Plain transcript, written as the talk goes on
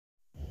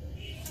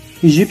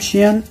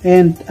Egyptian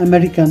and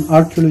American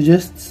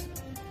archaeologists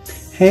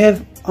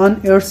have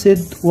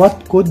unearthed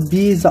what could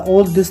be the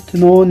oldest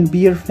known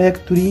beer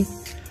factory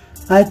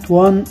at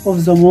one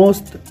of the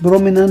most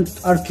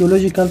prominent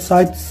archaeological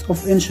sites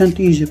of ancient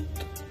Egypt.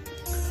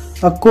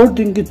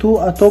 According to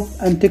a top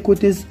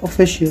antiquities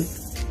official,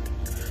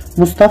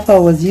 Mustafa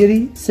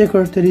Waziri,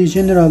 Secretary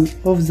General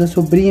of the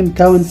Supreme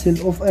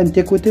Council of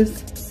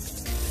Antiquities,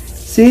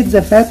 said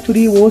the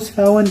factory was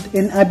found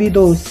in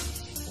Abydos,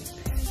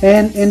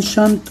 an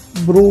ancient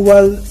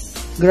burial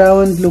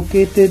ground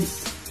located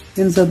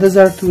in the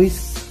desert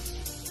west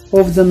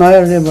of the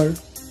Nile River,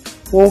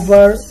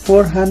 over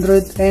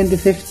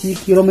 450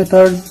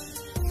 kilometers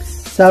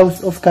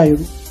south of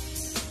Cairo.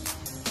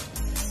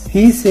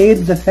 He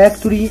said the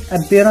factory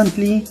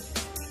apparently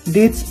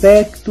dates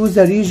back to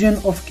the region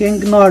of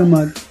King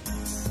Narmer,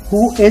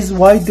 who is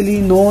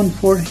widely known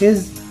for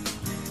his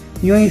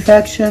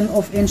unification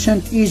of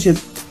ancient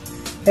Egypt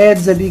at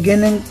the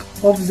beginning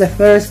of the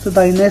first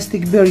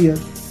dynastic period.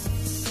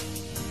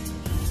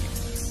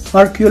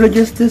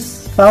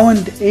 Archaeologists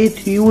found 8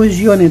 huge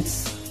units,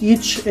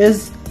 each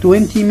is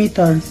 20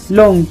 meters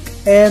long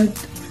and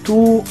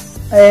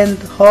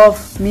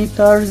 2.5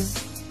 meters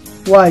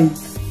wide.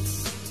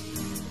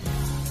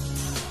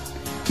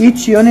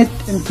 Each unit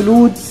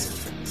includes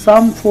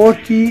some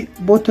 40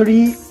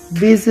 pottery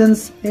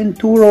basins in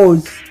 2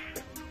 rows,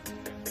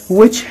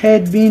 which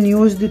had been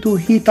used to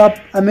heat up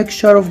a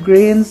mixture of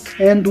grains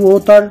and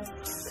water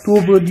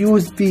to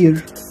produce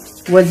beer,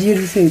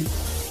 Waziri said.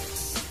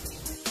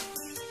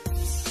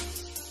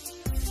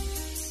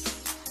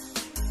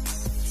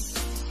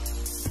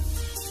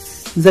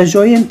 The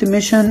joint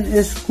mission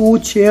is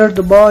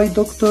co-chaired by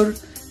Dr.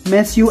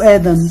 Matthew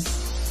Adams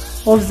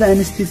of the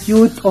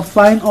Institute of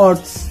Fine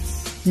Arts,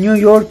 New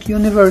York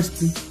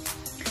University,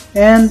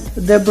 and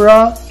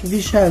Deborah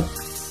Kvishak,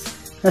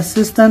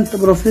 Assistant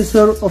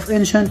Professor of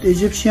Ancient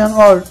Egyptian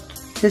Art,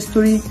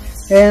 History,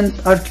 and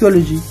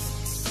Archaeology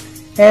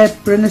at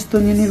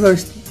Princeton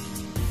University.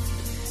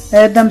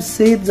 Adams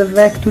said the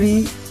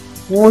factory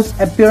was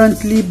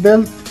apparently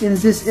built in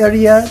this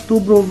area to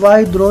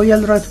provide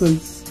royal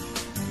rituals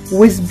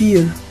with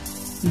beer,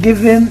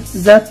 given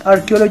that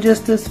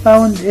archaeologists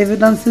found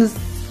evidences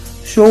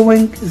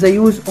showing the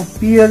use of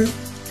beer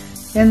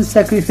in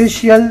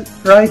sacrificial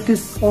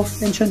rites of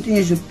ancient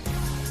Egypt.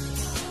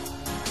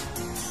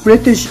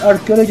 British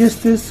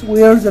archaeologists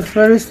were the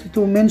first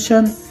to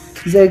mention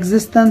the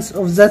existence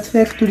of that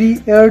factory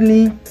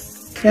early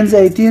in the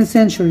 18th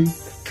century,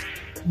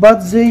 but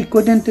they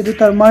couldn't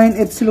determine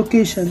its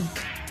location,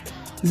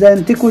 the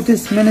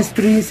Antiquities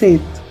Ministry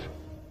said.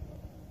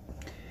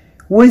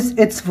 With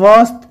its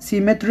vast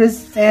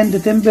cemeteries and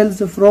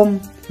temples from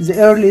the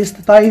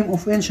earliest time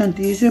of ancient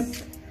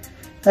Egypt,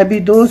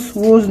 Abydos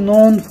was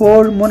known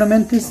for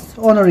monuments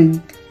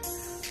honoring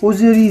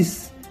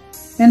Osiris,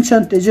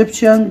 ancient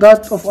Egyptian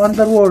god of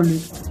underworld,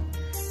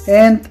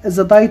 and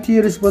the deity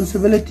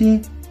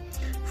responsibility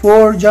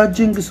for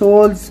judging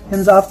souls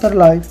in the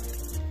afterlife.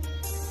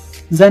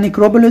 The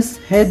necropolis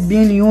had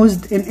been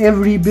used in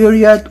every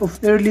period of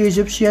early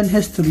Egyptian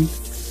history,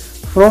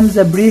 from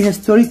the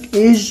prehistoric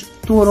age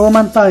to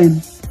Roman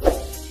times.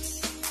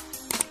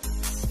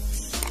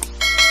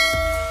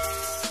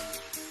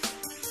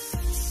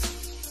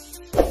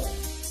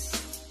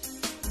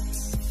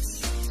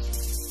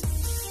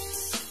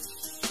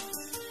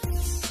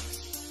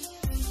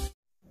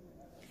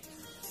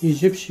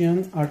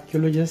 Egyptian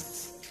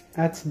archaeologists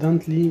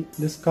accidentally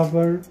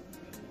discovered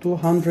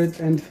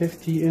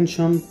 250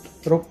 ancient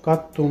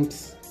rock-cut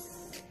tombs.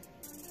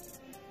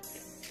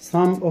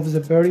 Some of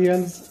the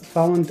burials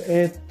found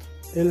at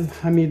El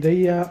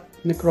Hamidiyya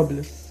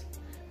necropolis,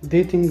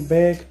 dating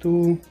back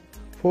to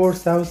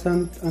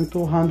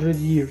 4,200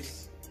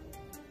 years.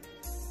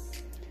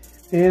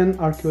 An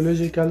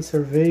archaeological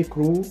survey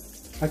crew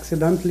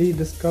accidentally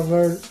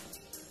discovered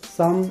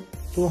some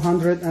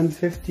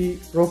 250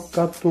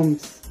 rock-cut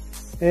tombs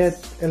at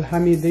El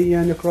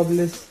Hamidiyya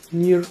necropolis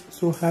near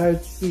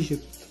Suhaj,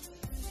 Egypt.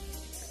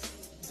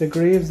 The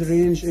graves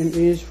range in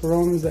age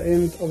from the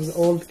end of the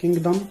Old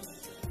Kingdom,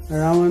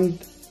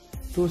 around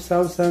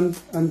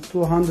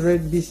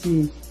 2200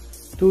 BC,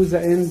 to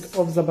the end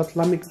of the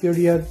Ptolemaic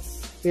period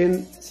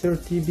in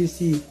 30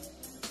 BC,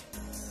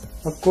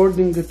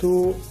 according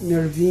to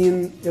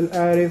Nerveen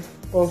El-Arif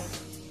of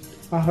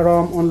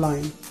Ahram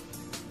Online.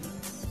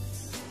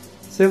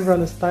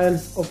 Several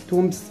styles of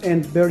tombs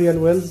and burial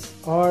wells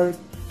are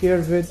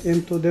carved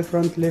into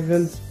different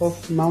levels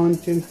of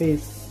mountain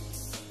face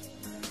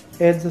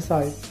at the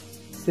site,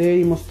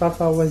 say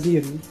Mustafa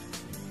Waziri,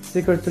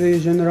 Secretary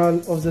General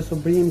of the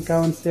Supreme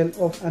Council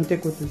of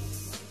Antiquities.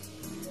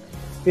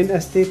 In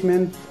a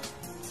statement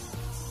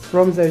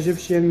from the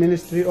Egyptian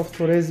Ministry of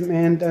Tourism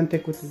and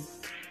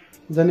Antiquities,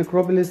 the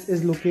necropolis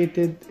is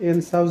located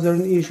in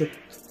southern Egypt,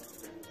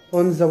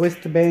 on the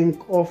west bank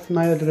of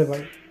Nile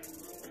River.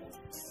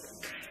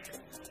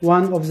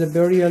 One of the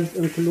burials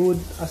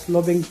includes a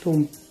sloping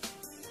tomb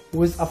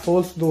with a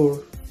false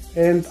door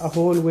and a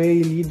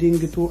hallway leading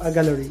to a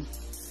gallery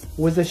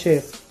with a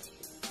shaft.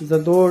 The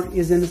door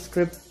is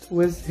inscribed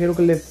with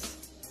hieroglyphs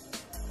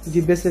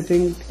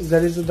depicting the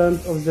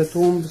residents of the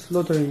tomb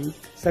slaughtering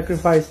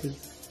sacrifices,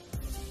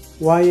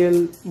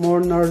 while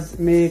mourners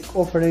make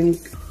offering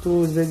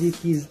to the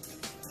deceased.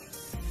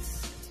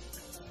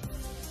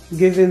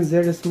 Given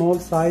their small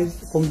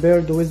size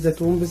compared with the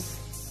tombs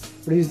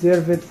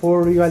reserved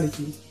for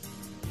royalty,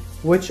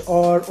 which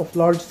are of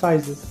large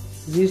sizes,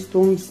 these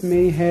tombs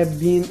may have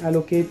been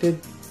allocated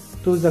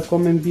to the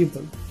common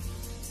people.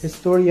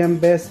 Historian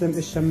Bassem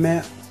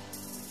al-Shamma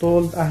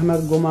told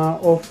Ahmed Goma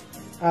of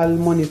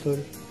Al-Monitor.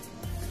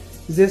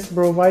 This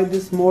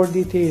provides more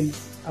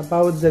details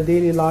about the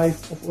daily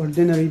life of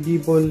ordinary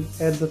people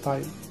at the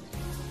time.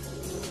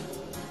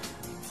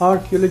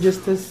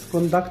 Archaeologists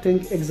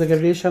conducting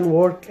excavation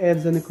work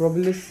at the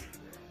necropolis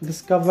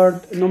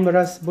discovered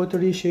numerous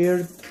pottery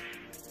shards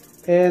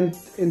and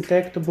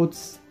intact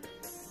pots.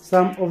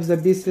 Some of the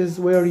pieces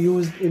were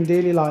used in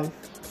daily life.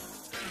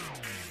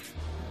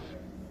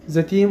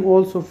 The team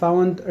also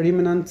found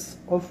remnants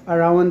of a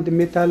round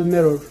metal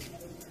mirror,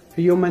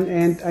 human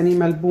and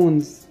animal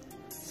bones,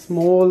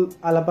 small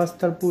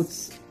alabaster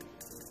pots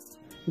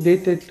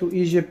dated to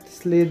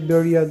Egypt's late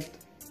period,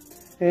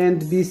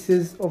 and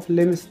pieces of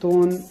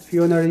limestone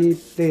funerary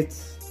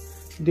plates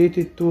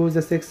dated to the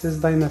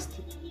 6th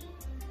dynasty.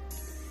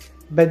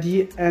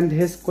 Badi and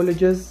his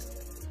colleagues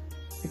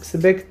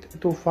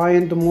expect to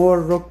find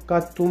more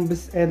rock-cut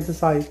tombs at the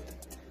site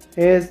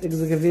as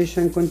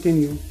excavation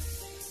continues.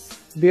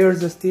 Bears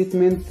the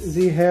statement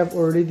they have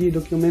already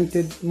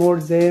documented more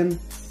than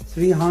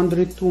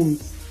 300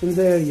 tombs in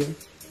the area,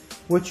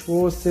 which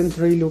was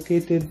centrally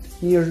located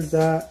near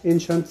the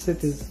ancient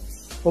cities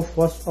of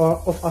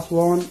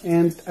Aswan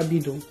and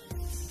Abydos.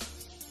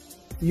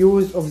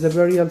 Use of the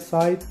burial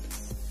site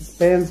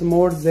spans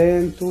more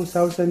than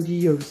 2,000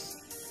 years,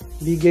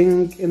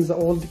 beginning in the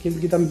Old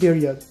Kingdom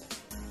period,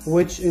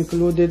 which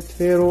included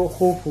Pharaoh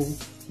Khufu,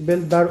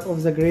 builder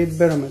of the Great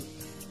Pyramid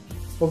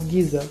of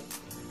Giza.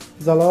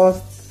 The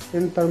last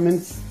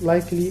interments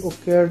likely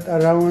occurred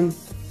around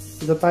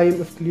the time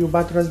of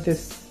Cleopatra's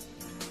death,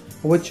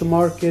 which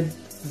marked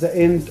the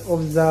end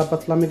of the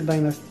Ptolemaic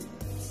dynasty.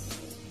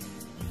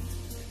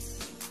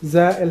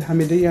 The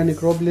Al-Hamidiyya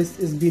necropolis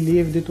is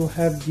believed to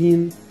have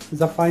been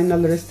the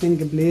final resting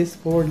place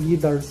for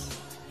leaders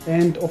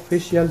and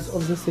officials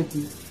of the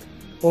city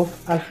of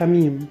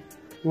Al-Khamim,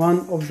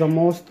 one of the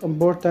most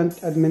important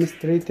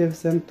administrative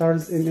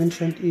centers in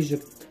ancient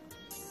Egypt.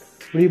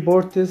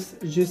 Reporters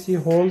Jesse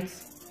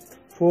Holtz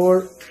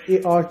for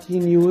ART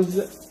News.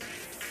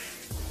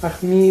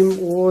 Akhmim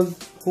was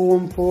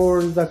home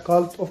for the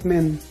cult of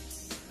Men,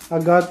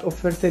 a god of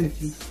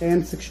fertility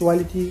and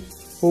sexuality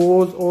who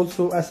was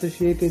also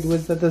associated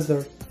with the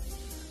desert,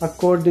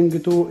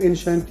 according to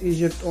Ancient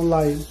Egypt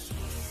Online.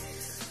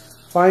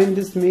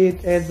 Finds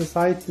made at the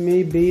site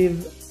may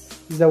pave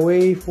the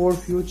way for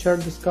future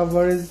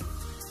discoveries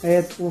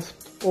at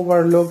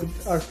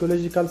oft-overlooked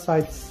archaeological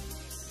sites,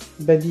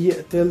 Badi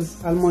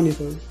tells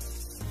Al-Monitor.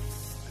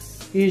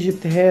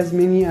 Egypt has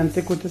many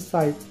antiquity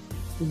sites,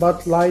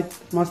 but light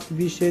must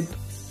be shed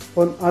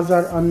on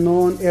other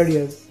unknown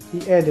areas, he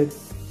added.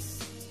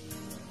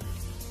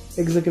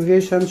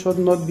 Excavation should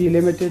not be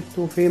limited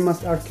to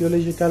famous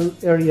archaeological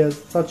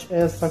areas such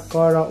as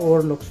Saqqara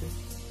or Luxor.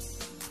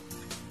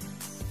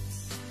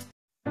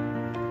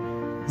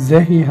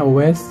 Zahi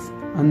Hawass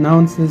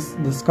announces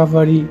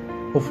discovery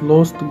of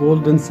lost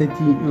golden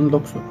city in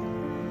Luxor.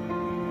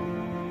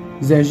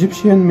 The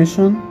Egyptian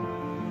mission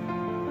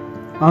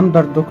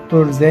under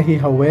Dr. Zahi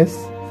Hawass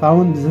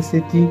found the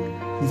city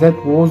that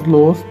was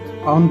lost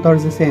under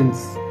the sands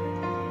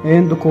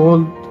and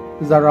called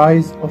the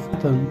Rise of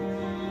Aten.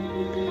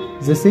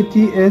 The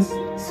city is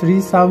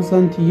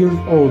 3,000 years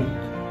old,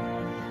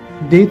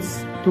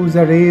 dates to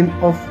the reign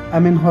of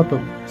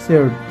Amenhotep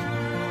III,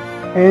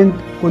 and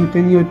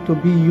continued to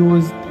be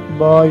used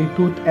by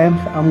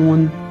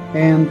Tutankhamun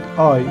and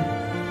I.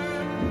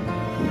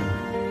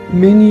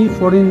 Many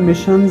foreign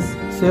missions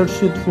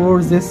searched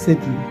for this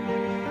city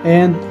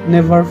and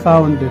never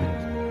found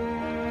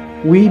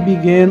it. We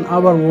began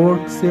our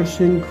work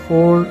searching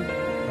for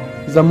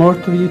the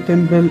mortuary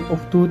temple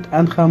of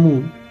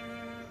Tutankhamun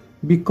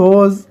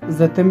because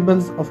the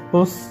temples of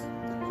Bos,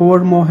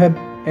 Hormoheb,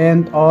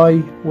 and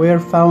I were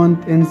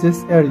found in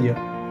this area,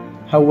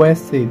 Hawass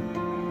said.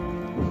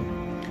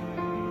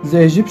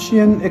 The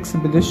Egyptian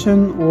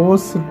expedition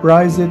was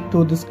surprised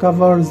to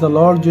discover the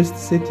largest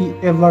city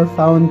ever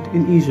found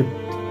in Egypt,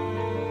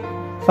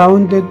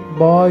 founded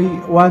by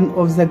one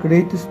of the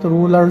greatest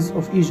rulers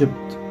of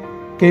Egypt,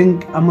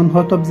 King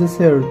Amenhotep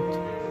III,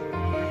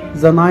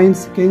 the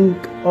ninth king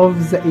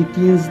of the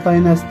 18th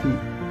dynasty,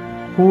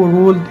 who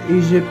ruled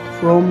Egypt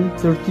from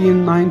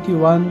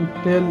 1391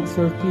 till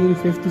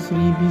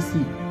 1353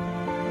 BC.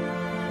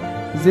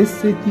 This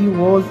city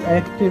was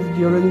active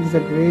during the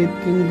great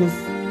king's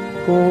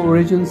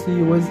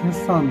co-regency with his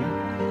son,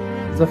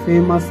 the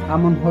famous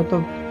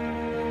Amenhotep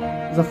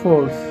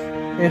IV,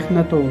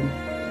 Akhenaton.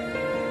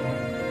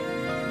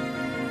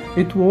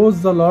 It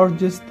was the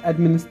largest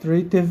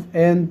administrative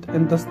and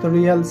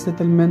industrial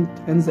settlement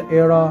in the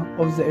era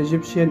of the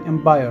Egyptian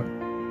Empire.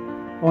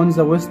 on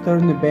the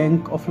western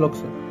bank of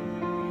Luxor.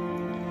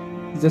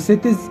 The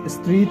city's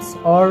streets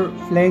are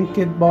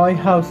flanked by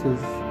houses,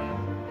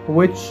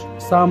 which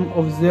some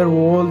of their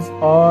walls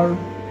are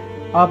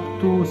up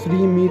to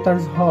 3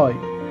 meters high.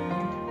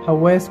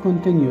 Hawass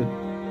continued,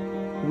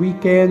 "We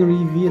can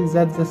reveal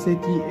that the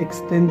city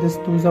extends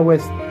to the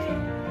west,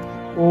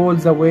 all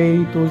the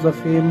way to the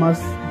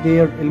famous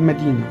Deir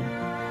el-Medina."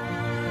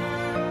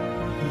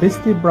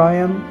 Bestie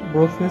Bryan,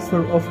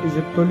 professor of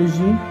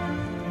Egyptology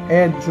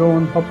at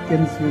Johns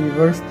Hopkins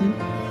University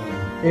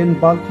in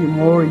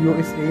Baltimore,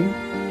 USA,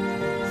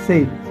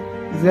 said,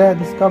 "The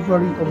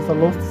discovery of the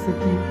lost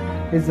city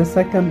is the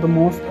second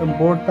most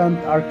important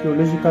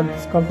archaeological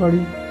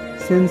discovery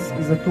since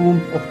the tomb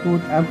of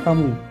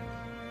Tutankhamun.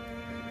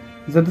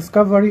 The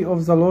discovery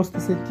of the lost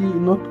city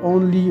not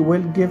only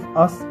will give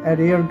us a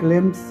rare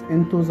glimpse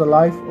into the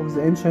life of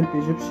the ancient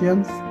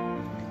Egyptians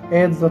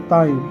at the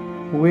time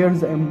where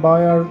the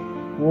empire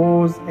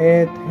was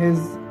at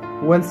its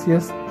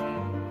wealthiest,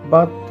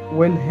 but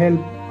will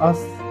help us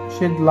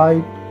shed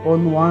light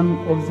on one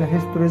of the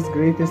history's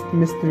greatest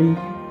mystery.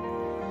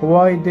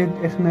 Why did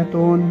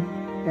Akhenaten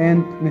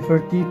and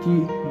Nefertiti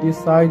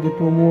decide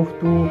to move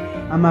to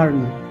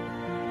Amarna?"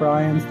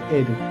 Bryan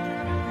added.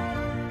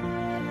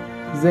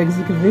 The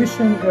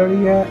excavation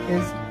area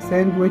is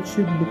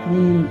sandwiched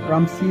between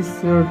Ramses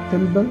III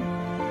Temple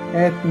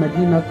at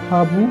Medinat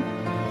Habu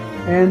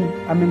and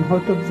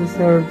Amenhotep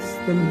III's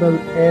temple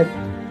at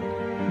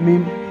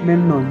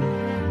Memnon.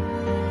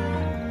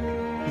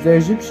 The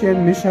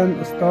Egyptian mission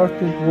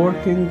started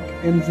working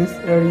in this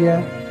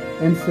area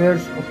in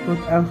search of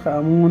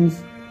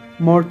Tutankhamun's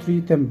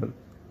mortuary temple.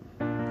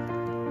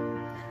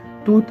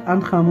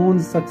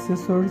 Tutankhamun's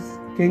successors,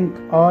 King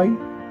I,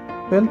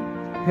 built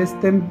his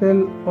temple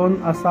on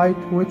a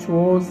site which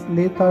was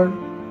later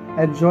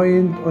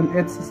adjoined on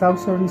its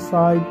southern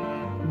side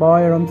by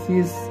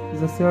Ramses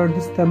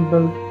III's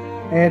temple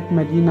at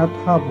Medinat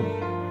Habu.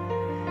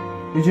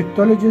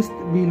 Egyptologists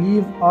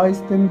believe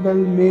I's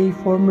temple may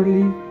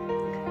formerly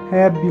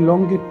have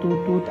belonged to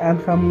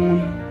Tutankhamun,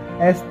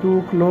 as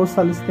two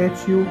colossal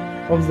statues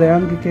of the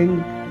young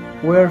king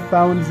were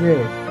found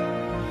there.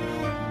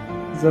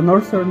 The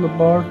northern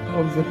part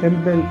of the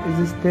temple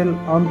is still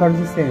under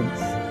the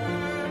sands.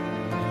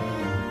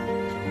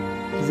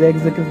 The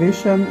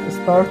excavation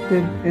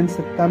started in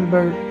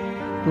September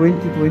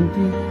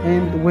 2020,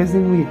 and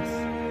within weeks,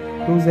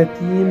 to the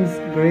team's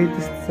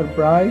greatest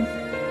surprise,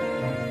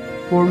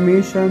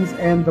 formations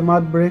and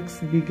mud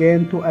bricks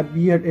began to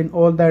appear in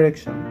all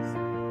directions.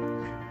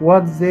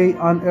 What they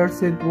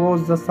unearthed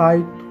was the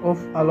site of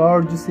a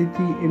large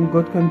city in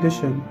good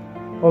condition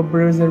of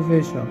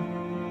preservation,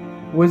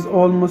 with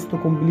almost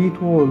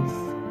complete walls,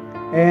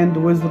 and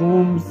with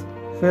rooms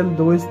filled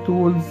with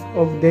tools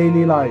of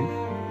daily life.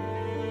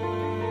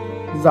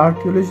 The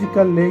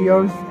archaeological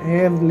layers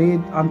have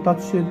laid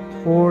untouched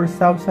for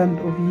thousands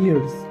of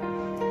years,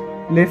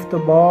 left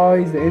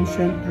by the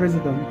ancient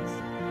residents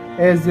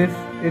as if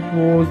it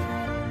was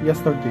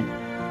yesterday.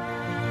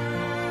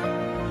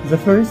 The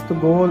first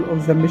goal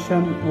of the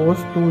mission was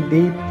to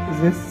date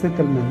this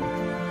settlement.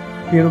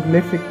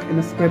 Hieroglyphic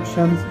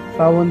inscriptions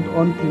found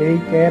on clay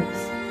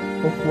caps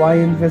of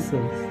wine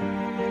vessels.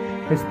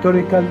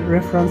 Historical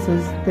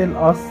references tell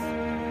us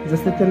the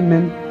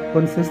settlement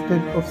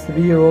consisted of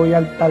 3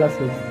 royal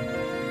palaces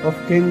of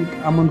King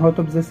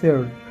Amenhotep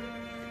III,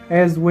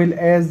 as well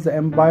as the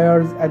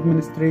empire's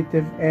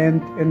administrative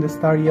and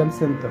industrial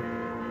center.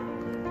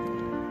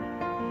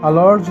 A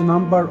large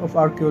number of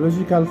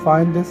archaeological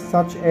finds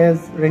such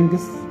as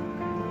rings,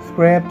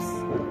 scraps,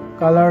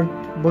 colored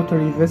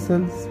pottery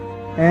vessels,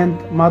 and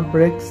mud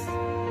bricks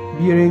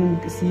bearing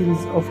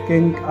seals of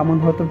King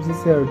Amenhotep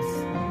III's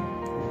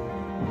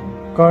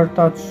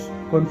cartouche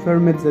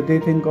confirmed the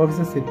dating of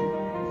the city.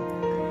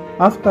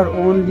 After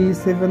only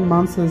 7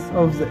 months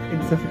of the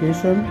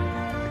excavation,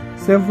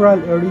 several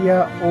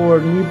areas or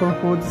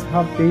neighborhoods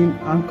have been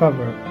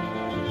uncovered.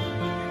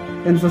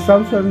 In the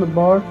southern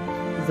part,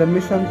 the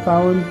mission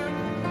found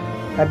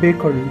a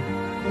bakery,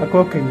 a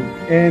cooking,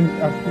 and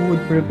a food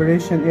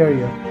preparation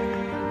area,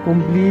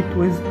 complete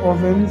with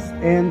ovens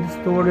and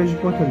storage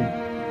pottery.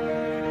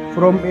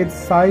 From its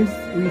size,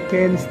 we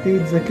can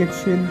state the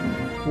kitchen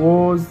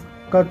was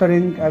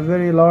catering a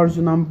very large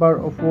number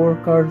of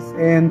workers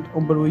and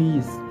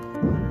employees.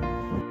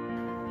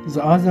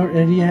 The other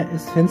area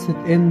is fenced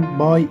in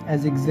by a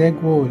zigzag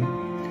wall,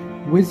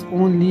 with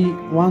only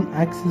one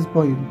access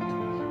point,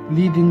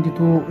 leading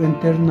to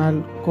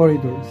internal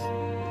corridors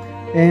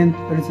and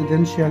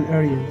residential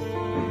areas.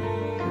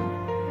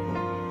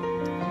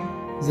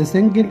 The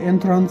single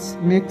entrance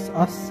makes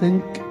us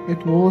think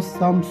it was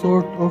some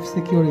sort of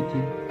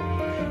security,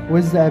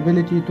 with the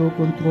ability to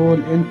control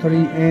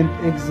entry and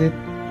exit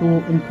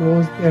to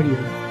enclosed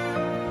areas.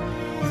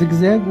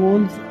 Zigzag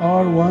walls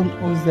are one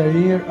of the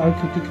rare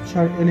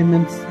architecture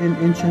elements in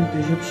ancient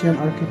Egyptian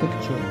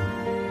architecture,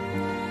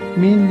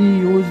 mainly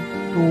used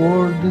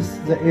towards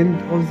the end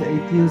of the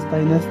 18th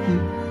dynasty.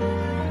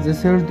 The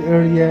third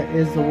area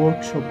is the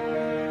workshop.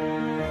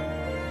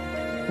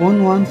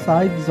 On one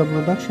side, the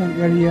production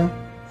area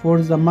for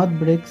the mud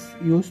bricks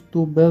used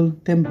to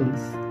build temples.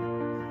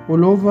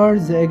 All over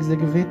the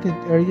excavated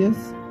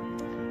areas,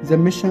 the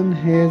mission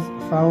has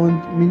found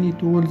many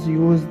tools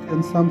used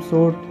in some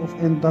sort of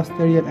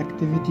industrial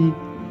activity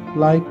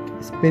like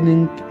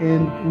spinning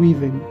and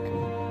weaving.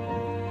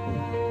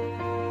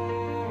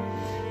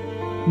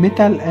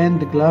 Metal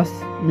and glass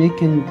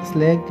making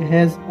slag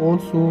has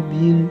also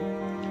been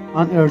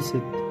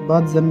unearthed,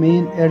 but the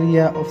main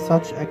area of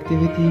such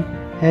activity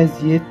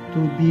has yet to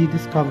be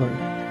discovered.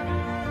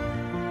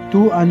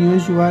 Two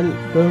unusual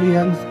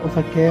burials of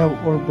a cow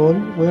or bull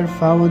were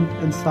found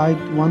inside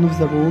one of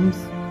the rooms.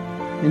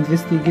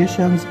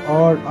 Investigations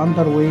are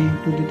underway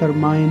to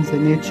determine the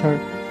nature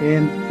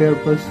and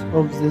purpose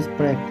of this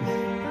practice.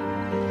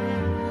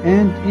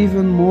 And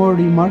even more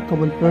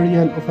remarkable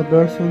burial of a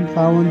person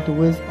found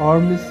with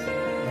arms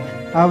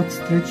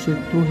outstretched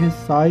to his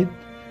side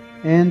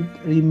and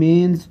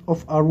remains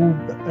of a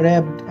rope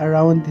wrapped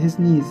around his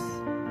knees.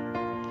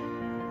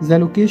 The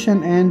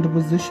location and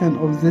position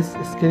of this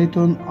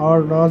skeleton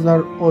are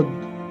rather odd,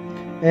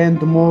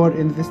 and more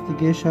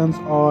investigations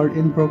are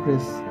in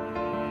progress.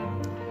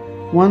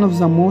 One of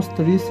the most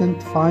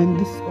recent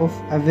finds of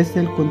a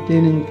vessel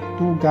containing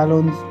 2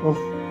 gallons of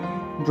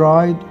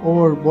dried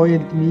or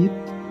boiled meat,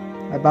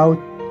 about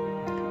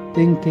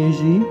 10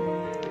 kg,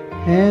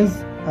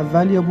 has a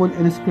valuable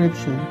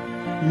inscription: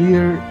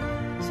 Year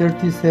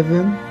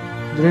 37,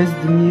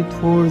 dressed meat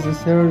for the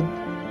 3rd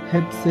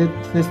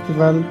Hepset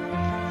festival,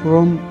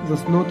 from the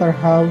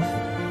slaughterhouse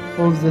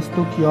of the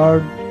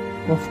stockyard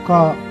of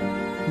Ka,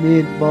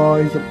 made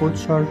by the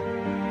butcher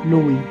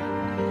Louis.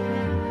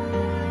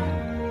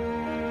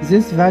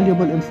 This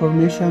valuable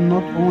information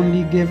not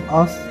only gave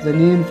us the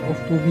names of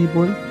 2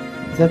 people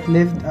that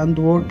lived and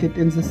worked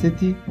in the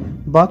city,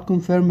 but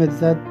confirmed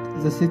that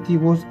the city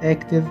was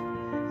active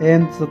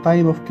and the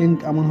time of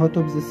King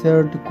Amenhotep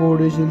III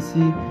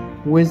co-regency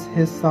with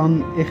his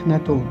son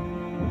Akhenaton.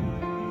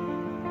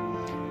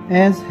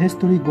 As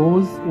history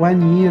goes,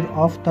 1 year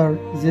after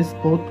this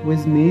spot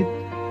was made,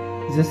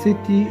 the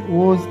city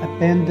was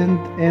abandoned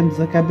and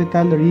the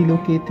capital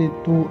relocated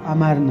to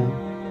Amarna.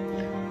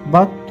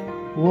 But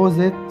was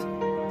it,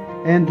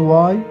 and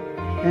why,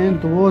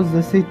 and was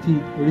the city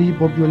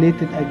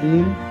repopulated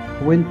again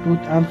when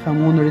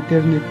Tutankhamun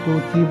returned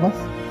to Thebes?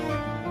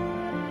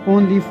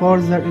 Only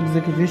further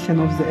excavation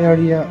of the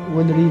area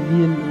will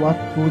reveal what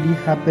truly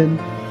happened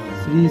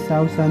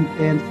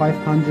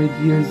 3,500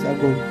 years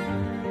ago.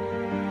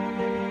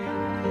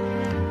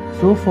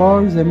 So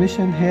far, the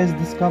mission has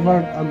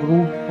discovered a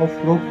group of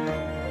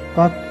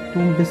rock-cut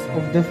tombs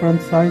of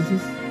different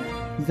sizes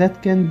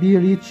that can be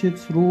reached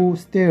through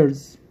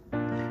stairs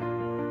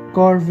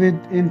carved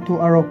into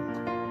a rock,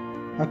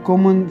 a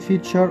common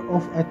feature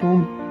of a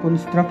tomb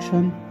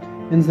construction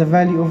in the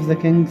Valley of the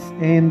Kings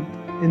and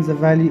in the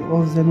Valley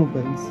of the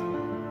Nobles.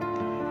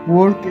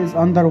 Work is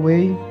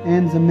underway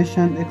and the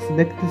mission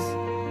expects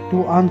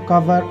to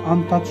uncover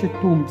untouched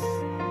tombs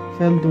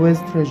filled with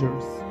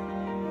treasures.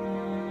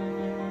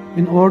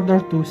 In order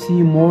to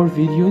see more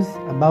videos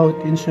about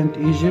ancient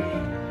Egypt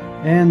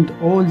and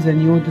all the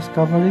new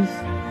discoveries,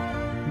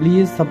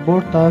 please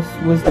support us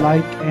with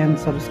like and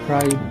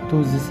subscribe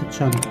to this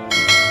channel.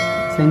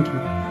 Thank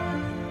you.